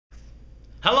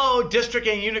Hello, District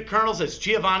and Unit Colonels. It's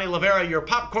Giovanni Lavera, your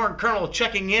Popcorn Colonel,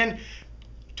 checking in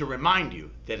to remind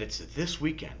you that it's this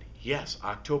weekend. Yes,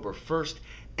 October 1st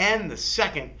and the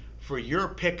 2nd for your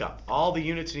pickup. All the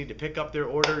units need to pick up their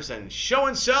orders, and show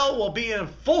and sell will be in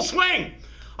full swing.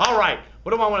 All right,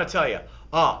 what do I want to tell you?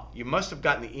 You must have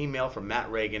gotten the email from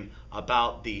Matt Reagan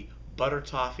about the butter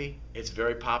toffee. It's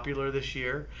very popular this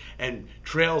year, and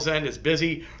Trails End is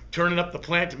busy turning up the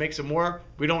plant to make some more.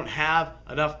 We don't have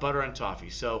enough butter and toffee,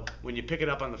 so when you pick it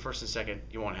up on the 1st and 2nd,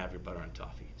 you won't have your butter and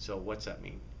toffee. So what's that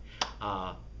mean?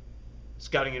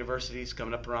 Scouting University is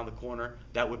coming up around the corner.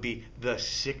 That would be the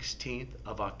 16th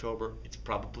of October. It's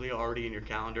probably already in your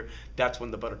calendar. That's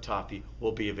when the butter toffee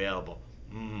will be available.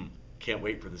 Can't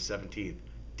wait for the 17th.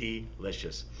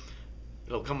 Delicious.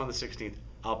 It'll come on the 16th.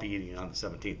 I'll be eating it on the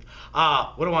 17th.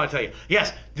 What do I want to tell you?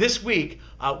 Yes, this week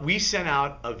we sent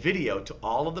out a video to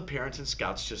all of the parents and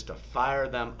scouts just to fire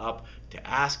them up to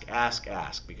ask.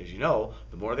 Because you know,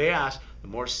 the more they ask, the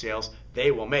more sales they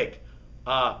will make.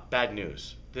 Bad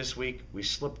news. This week we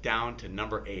slipped down to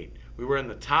number 8. We were in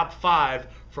the top 5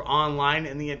 for online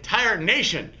in the entire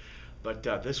nation. But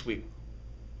this week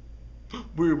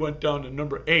we went down to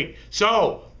number 8.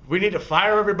 So we need to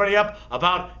fire everybody up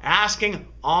about asking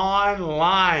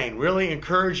online. Really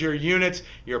encourage your units,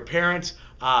 your parents,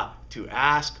 to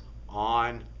ask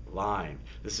online.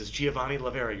 This is Giovanni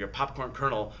Lavera, your Popcorn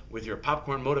Colonel, with your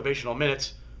Popcorn Motivational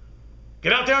Minutes.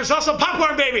 Get out there and sell some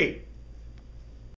popcorn, baby!